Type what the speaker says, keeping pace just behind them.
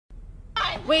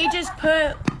We just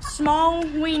put small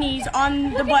weenies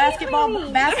on the basketball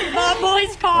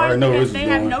boys' cars because they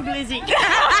have no glizzy.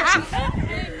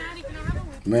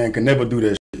 Man can never do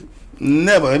that shit.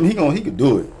 Never. I mean, he could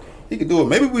do it. He could do it.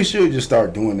 Maybe we should just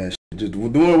start doing that shit. Just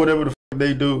doing whatever the fuck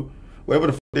they do. Whatever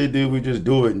the fuck they do, we just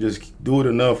do it and just do it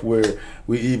enough where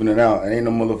we even it out. It ain't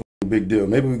no motherfucking big deal.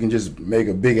 Maybe we can just make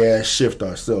a big ass shift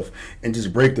ourselves and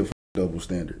just break the double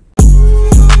standard.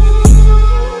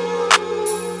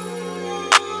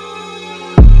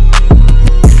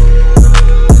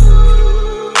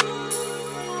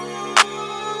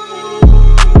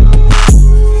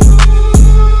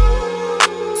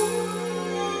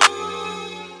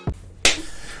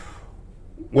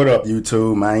 What up,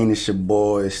 YouTube? My name is your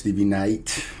boy Stevie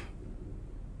Knight.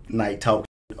 Night Talk.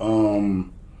 I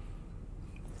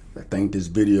think this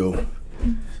video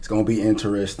is gonna be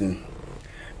interesting.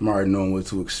 I'm already knowing what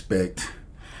to expect,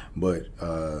 but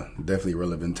definitely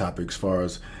relevant topics as far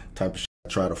as type of shit I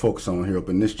try to focus on here up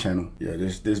in this channel. Yeah,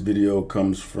 this video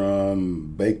comes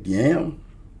from Baked Yam.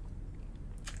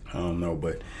 I don't know,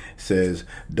 but it says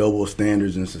double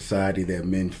standards in society that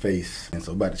men face. And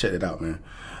so about to check it out, man.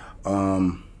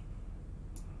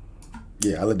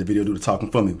 Yeah, I'll let the video do the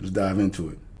talking for me. Let's dive into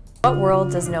it. What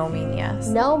world does no mean yes?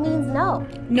 No means no.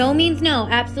 No means no,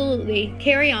 absolutely.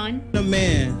 Carry on. A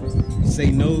man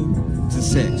say no to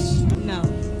sex. No.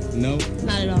 No?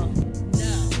 Not at all.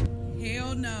 No.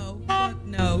 Hell no. Fuck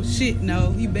no. Shit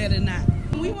no. You better not.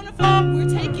 We want to fuck, we're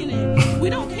taking it.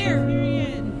 We don't care.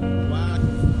 Wow.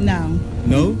 No.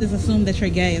 No? Just assume that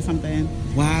you're gay or something.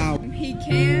 Wow. He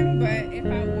can, but if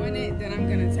I want it, then I'm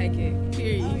gonna take it.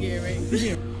 Period. You get right.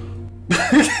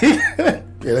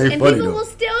 It ain't And funny people though. will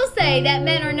still say that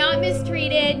men are not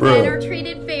mistreated, men are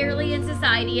treated fairly in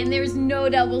society, and there's no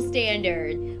double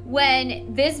standard.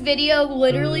 When this video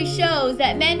literally shows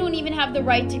that men don't even have the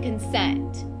right to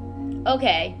consent.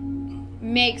 Okay,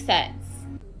 makes sense.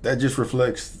 That just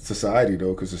reflects society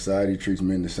though, because society treats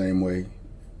men the same way.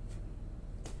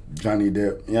 Johnny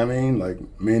Depp, you know what I mean? Like,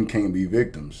 men can't be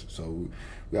victims, so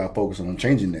we gotta focus on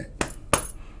changing that.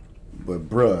 But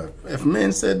bruh, if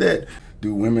men said that,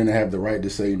 do women have the right to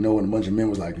say no? And a bunch of men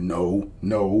was like, no,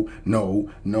 no, no,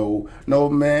 no, no,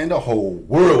 man, the whole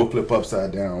world flip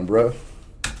upside down, bruh.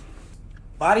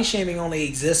 Body shaming only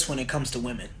exists when it comes to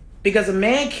women. Because a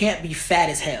man can't be fat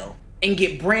as hell and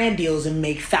get brand deals and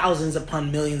make thousands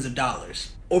upon millions of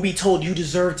dollars. Or be told you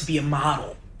deserve to be a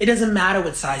model. It doesn't matter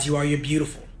what size you are, you're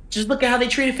beautiful. Just look at how they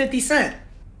treated 50 Cent.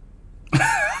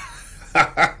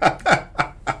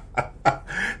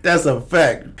 That's a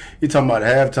fact. You talking about a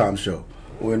halftime show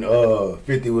when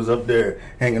 50 was up there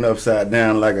hanging upside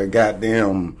down like a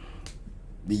goddamn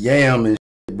yam and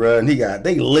shit, bruh, and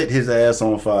they lit his ass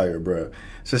on fire, bruh.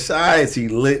 Society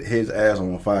lit his ass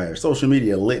on fire. Social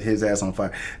media lit his ass on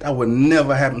fire. That would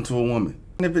never happen to a woman.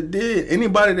 And if it did,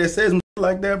 anybody that says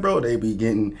like that, bro, they be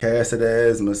getting casted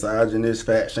as misogynist,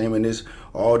 fat shaming, this,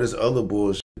 all this other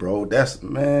bullshit, bro. That's,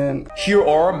 man. Here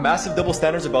are massive double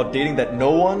standards about dating that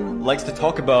no one likes to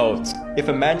talk about. If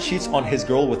a man cheats on his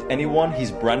girl with anyone,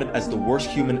 he's branded as the worst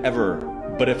human ever.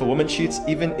 But if a woman cheats,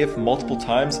 even if multiple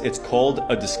times, it's called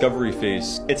a discovery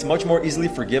phase. It's much more easily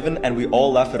forgiven and we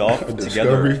all laugh it off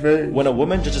together. Phase? When a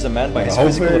woman judges a man by his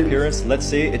physical appearance, let's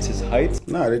say it's his height.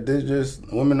 Nah, they just,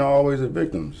 women are always the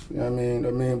victims. You know what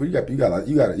I mean? But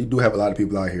you do have a lot of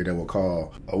people out here that will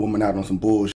call a woman out on some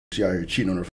bullshit. She out here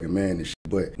cheating on her fucking man and shit.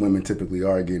 But women typically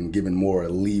are given more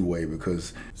leeway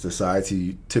because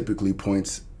society typically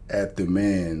points at the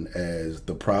man as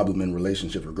the problem in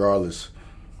relationships, regardless,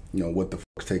 you know, what the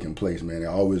fuck's taking place, man. They're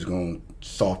always gonna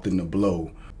soften the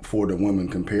blow for the woman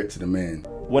compared to the man.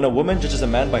 When a woman judges a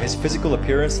man by his physical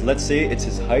appearance, let's say it's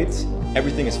his height,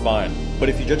 everything is fine. But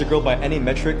if you judge a girl by any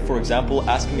metric, for example,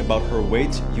 asking about her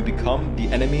weight, you become the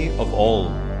enemy of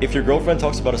all. If your girlfriend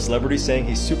talks about a celebrity saying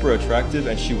he's super attractive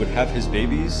and she would have his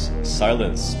babies,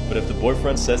 silence. But if the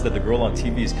boyfriend says that the girl on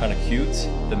TV is kinda cute,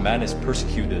 the man is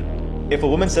persecuted. If a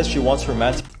woman says she wants her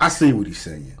man to— I see what he's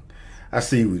saying.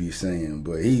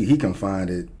 But he confined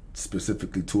it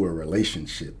specifically to a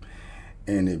relationship.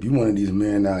 And if you're one of these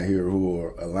men out here who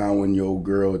are allowing your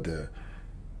girl to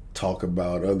talk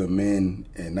about other men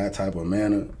in that type of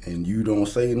manner and you don't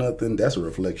say nothing, that's a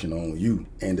reflection on you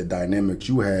and the dynamics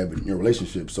you have in your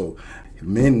relationship. So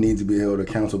men need to be held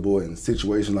accountable in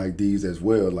situations like these as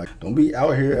well. Like, don't be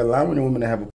out here allowing a woman to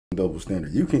have a double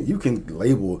standard. You can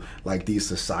label like these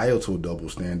societal double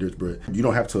standards, but you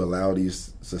don't have to allow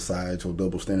these societal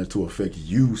double standards to affect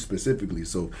you specifically.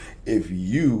 So if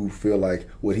you feel like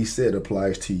what he said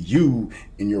applies to you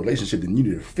in your relationship, then you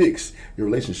need to fix your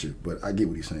relationship. But I get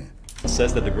what he's saying.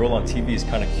 says that the girl on TV is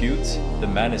kind of cute, the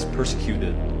man is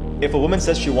persecuted. If a woman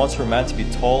says she wants her man to be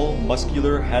tall,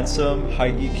 muscular, handsome,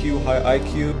 high EQ, high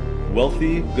IQ,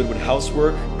 wealthy, good with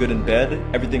housework, good in bed,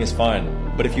 everything is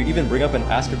fine. But if you even bring up and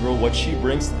ask a girl what she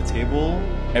brings to the table,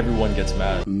 everyone gets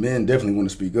mad. Men definitely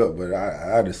want to speak up, but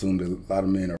I'd assume that a lot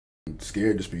of men are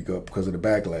scared to speak up because of the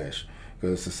backlash,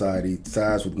 because society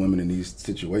sides with women in these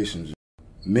situations.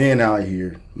 Men out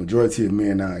here, majority of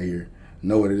men out here,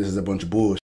 know that this is a bunch of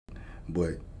bullshit,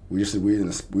 but we're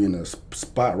in a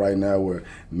spot right now where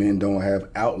men don't have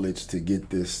outlets to get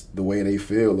this the way they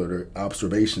feel or their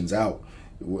observations out,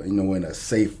 in a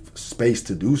safe space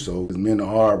to do so. Because men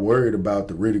are worried about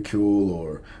the ridicule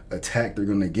or attack they're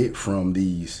gonna get from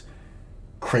these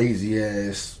crazy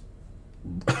ass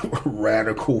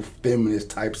radical feminist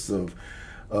types of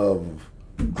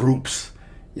groups.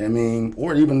 You know what I mean?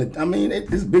 Or even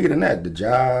it's bigger than that. The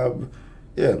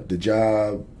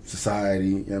job,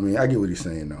 society. I mean, I get what he's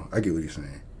saying, though. I get what he's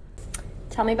saying.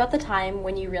 Tell me about the time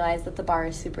when you realized that the bar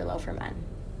is super low for men.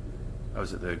 I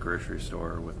was at the grocery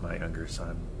store with my younger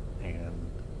son, and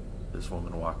this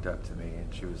woman walked up to me,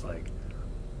 and she was like,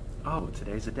 "Oh,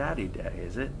 today's a daddy day,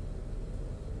 is it?"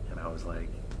 And I was like,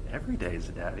 "Every day is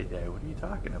a daddy day. What are you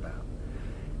talking about?"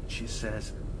 And she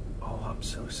says, "Oh, I'm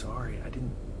so sorry.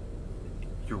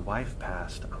 Your wife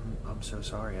passed. I'm so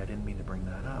sorry. I didn't mean to bring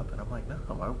that up." And I'm like, "No,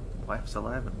 my wife's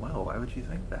alive and well. Why would you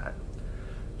think that?"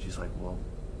 She's like, "Well,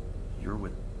 you're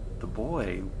with the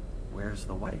boy. Where's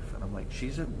the wife?" And I'm like,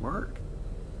 "She's at work."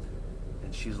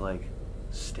 And she's like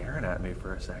staring at me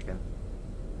for a second.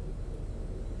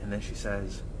 And then she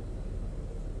says,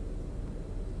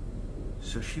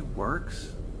 "So she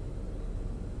works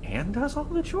and does all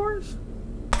the chores?"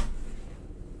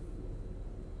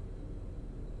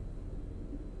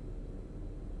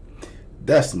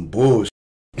 That's some bullshit.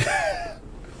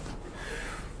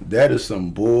 That is some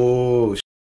bullshit,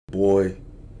 boy.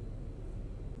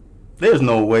 There's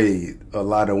no way a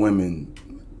lot of women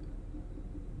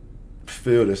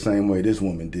feel the same way this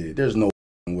woman did. There's no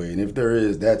way. And if there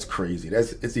is, that's crazy.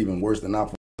 It's even worse than I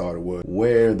thought it was.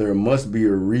 Where there must be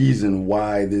a reason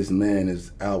why this man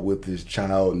is out with his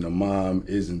child and the mom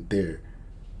isn't there.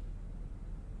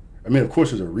 I mean, of course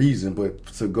there's a reason, but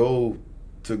to go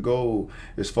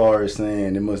as far as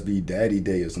saying it must be daddy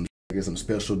day or some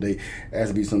special day, it has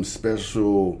to be some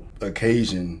special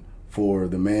occasion for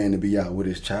the man to be out with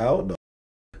his child.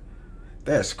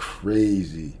 That's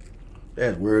crazy.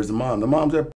 Where's the mom? The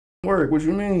mom's at work. What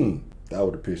you mean? That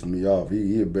would have pissed me off.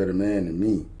 He a better man than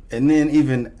me. And then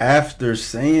even after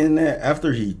saying that,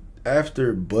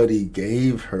 after Buddy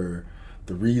gave her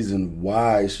the reason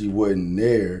why she wasn't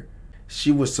there,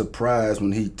 she was surprised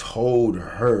when he told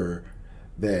her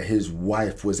that his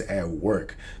wife was at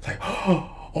work. It's like,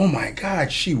 oh my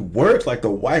God, she works? Like the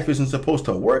wife isn't supposed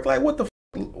to work? Like what the f?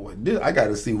 I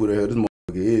gotta see who the hell this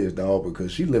motherfucker is, dog,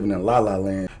 because she's living in La La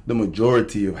Land. The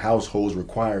majority of households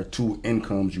require 2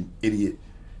 incomes, you idiot.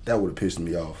 That would have pissed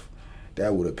me off.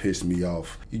 That would have pissed me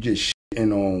off. You just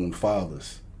shitting on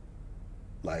fathers.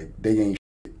 Like they ain't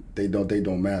shit. They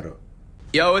don't matter.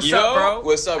 Yo, what's up, bro?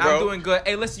 What's up, bro? I'm doing good.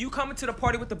 Hey, listen, you coming to the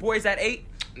party with the boys at 8?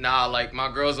 Nah, like,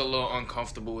 my girl's a little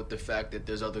uncomfortable with the fact that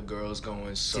there's other girls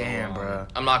going, so... Damn, bro.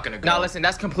 I'm not gonna go. Nah, listen,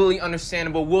 that's completely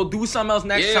understandable. We'll do something else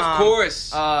next time. Yeah, of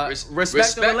course.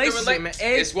 Respect the relationship, man.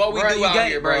 Hey, it's what we do out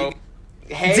here, bro.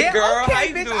 Hey, girl, okay, how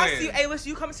you bitch, doing? I see you. Hey, listen,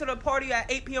 you coming to the party at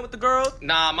 8 p.m. with the girls?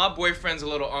 Nah, my boyfriend's a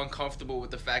little uncomfortable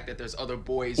with the fact that there's other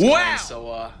boys Wow. going,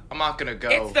 so I'm not gonna go.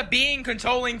 It's the being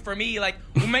controlling for me, like,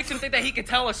 who makes him think that he can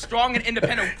tell a strong and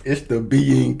independent... It's the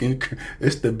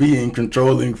being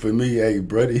controlling for me. Hey,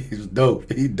 buddy, he's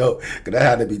dope. He dope. Cause I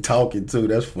had to be talking too.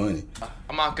 That's funny.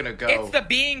 I'm not gonna go. It's the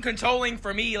being controlling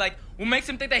for me, like, who makes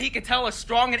him think that he can tell a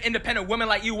strong and independent woman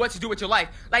like you what to do with your life.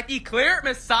 Like, the clear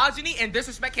misogyny and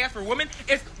disrespect he has for women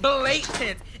is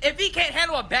blatant. If he can't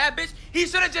handle a bad bitch, he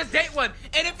should've just date one.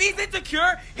 And if he's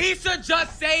insecure, he should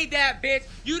just say that, bitch.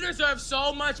 You deserve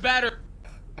so much better.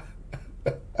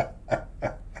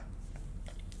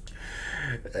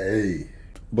 Hey,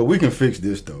 but we can fix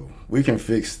this, though. We can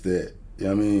fix that. You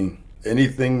know what I mean?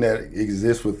 Anything that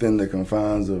exists within the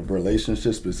confines of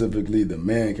relationships, specifically, the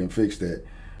man can fix that.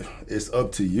 It's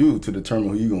up to you to determine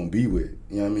who you're going to be with.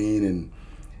 You know what I mean? And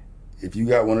if you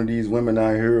got one of these women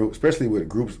out here, especially with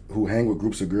groups who hang with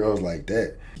groups of girls like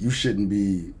that, you shouldn't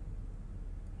be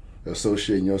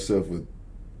associating yourself with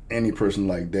any person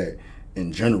like that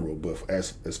in general. But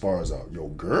as far as your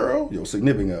girl, your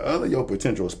significant other, your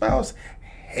potential spouse,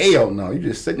 hell no. You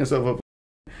just setting yourself up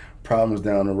for problems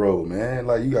down the road, man.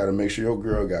 Like, you got to make sure your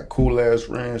girl got cool-ass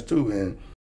friends, too. And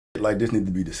like this need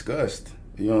to be discussed.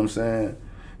 You know what I'm saying?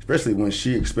 Especially when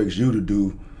she expects you to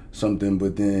do something,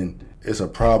 but then it's a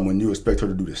problem when you expect her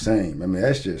to do the same. I mean,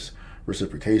 that's just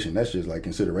reciprocation. That's just like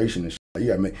consideration and shit. You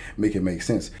gotta make it make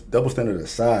sense. Double standard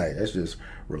aside, that's just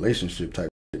relationship type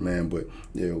shit, man. But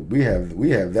yeah, we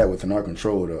have that within our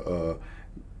control to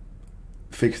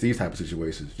fix these type of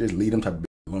situations. Just leave them type of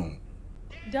alone.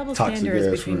 Double standards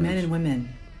between men and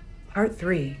women. Part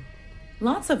 3.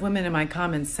 Lots of women in my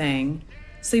comments saying,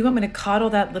 so you want me to coddle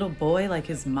that little boy like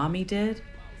his mommy did?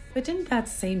 But didn't that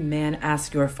same man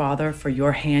ask your father for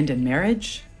your hand in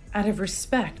marriage? Out of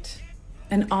respect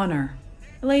and honor.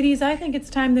 Ladies, I think it's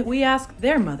time that we ask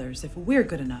their mothers if we're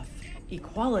good enough.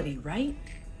 Equality, right?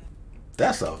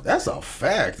 That's a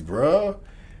fact, bruh.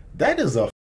 That is a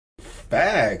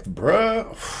fact,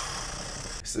 bruh.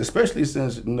 Especially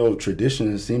since, you know,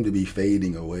 traditions seem to be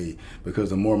fading away,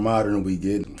 because the more modern we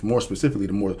get, more specifically,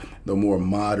 the more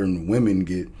modern women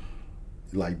get,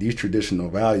 like, these traditional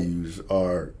values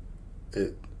are,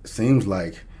 it seems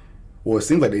like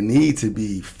they need to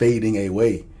be fading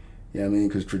away. You know what I mean?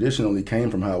 Because traditionally came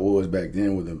from how it was back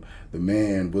then, where the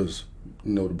man was,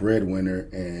 you know, the breadwinner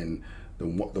and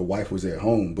the wife was at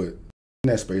home. But in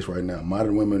that space right now,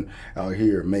 modern women out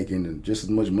here making just as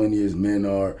much money as men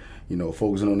are, you know,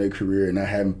 focusing on their career and not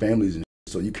having families and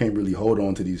shit. So you can't really hold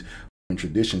on to these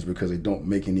traditions because they don't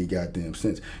make any goddamn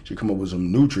sense. You should come up with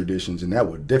some new traditions, and that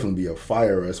would definitely be a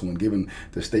fire us when given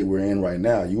the state we're in right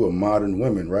now. You a modern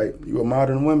woman, right? You a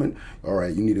modern woman? All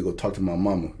right, you need to go talk to my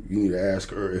mama. You need to ask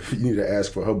her if you need to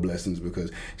ask for her blessings,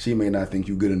 because she may not think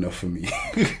you good enough for me.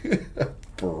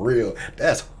 For real,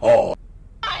 that's hard.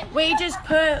 We just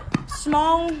put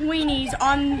small weenies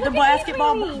on the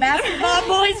basketball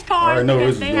boys' car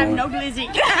because they have no glizzy.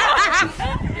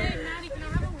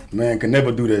 Man can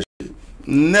never do that shit.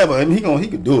 Never. I mean, he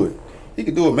could do it. He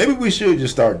could do it. Maybe we should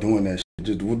just start doing that shit.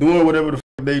 Just doing whatever the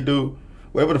fuck they do.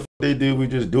 Whatever the fuck they do, we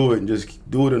just do it, and just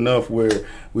do it enough where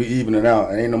we even it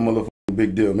out. It ain't no motherfucking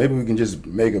big deal. Maybe we can just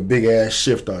make a big ass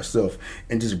shift ourselves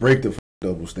and just break the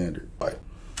double standard. Like,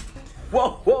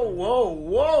 whoa, whoa, whoa,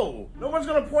 whoa. No one's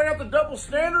going to point out the double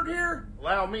standard here?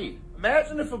 Allow me.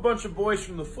 Imagine if a bunch of boys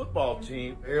from the football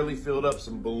team barely filled up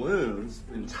some balloons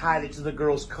and tied it to the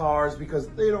girls' cars because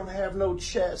they don't have no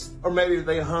chest. Or maybe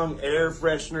they hung air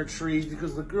freshener trees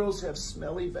because the girls have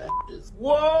smelly vaginas.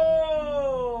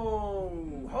 Whoa!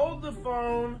 Hold the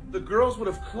phone. The girls would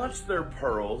have clutched their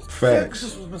pearls. Facts.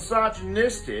 This was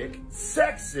misogynistic,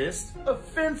 sexist,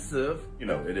 offensive. You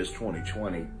know, it is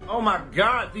 2020. Oh my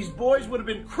God, these boys would have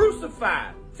been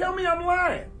crucified. Tell me I'm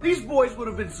lying. These boys would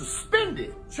have been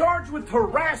suspended, charged with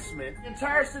harassment. The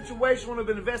entire situation would have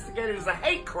been investigated as a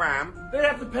hate crime. They'd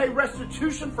have to pay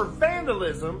restitution for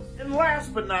vandalism. And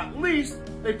last but not least,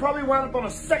 they'd probably wind up on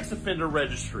a sex offender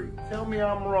registry. Tell me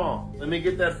I'm wrong. Let me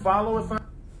get that follow if I...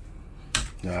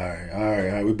 All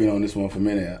right. We've been on this one for a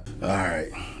minute. All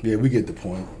right. Yeah, we get the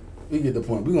point. We're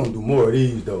going to do more of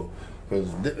these, though,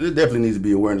 because there definitely needs to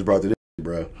be awareness brought to this,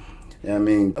 bro. I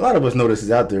mean, a lot of us know this is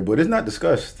out there, but it's not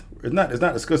discussed. It's not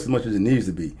discussed as much as it needs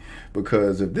to be,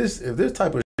 because if this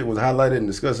type of shit was highlighted and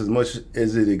discussed as much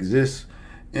as it exists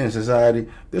in society,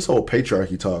 this whole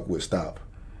patriarchy talk would stop.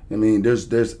 I mean,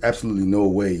 there's absolutely no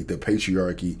way the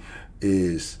patriarchy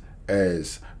is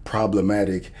as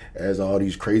problematic as all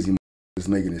these crazy is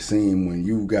making it seem, when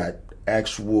you got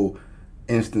actual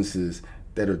instances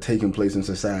that are taking place in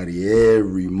society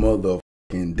every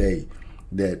motherfucking day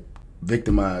that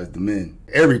victimize the men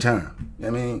every time.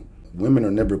 I mean, women are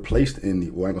never placed in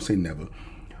the, well, I'm gonna say never.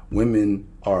 Women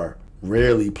are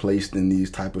rarely placed in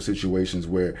these type of situations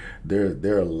where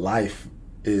their life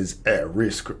is at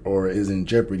risk or is in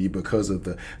jeopardy because of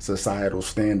the societal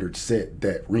standard set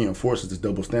that reinforces this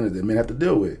double standard that men have to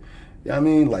deal with. You know what I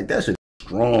mean? Like, that shit is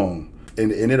strong.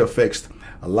 And it affects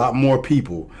a lot more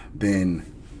people than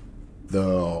the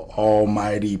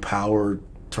almighty power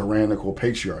tyrannical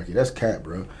patriarchy. That's cap,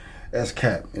 bro. That's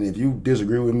cap. And if you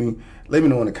disagree with me, let me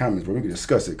know in the comments, bro. We can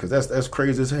discuss it, because that's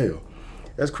crazy as hell.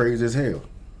 That's crazy as hell.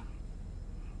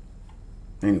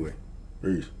 Anyway,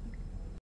 peace.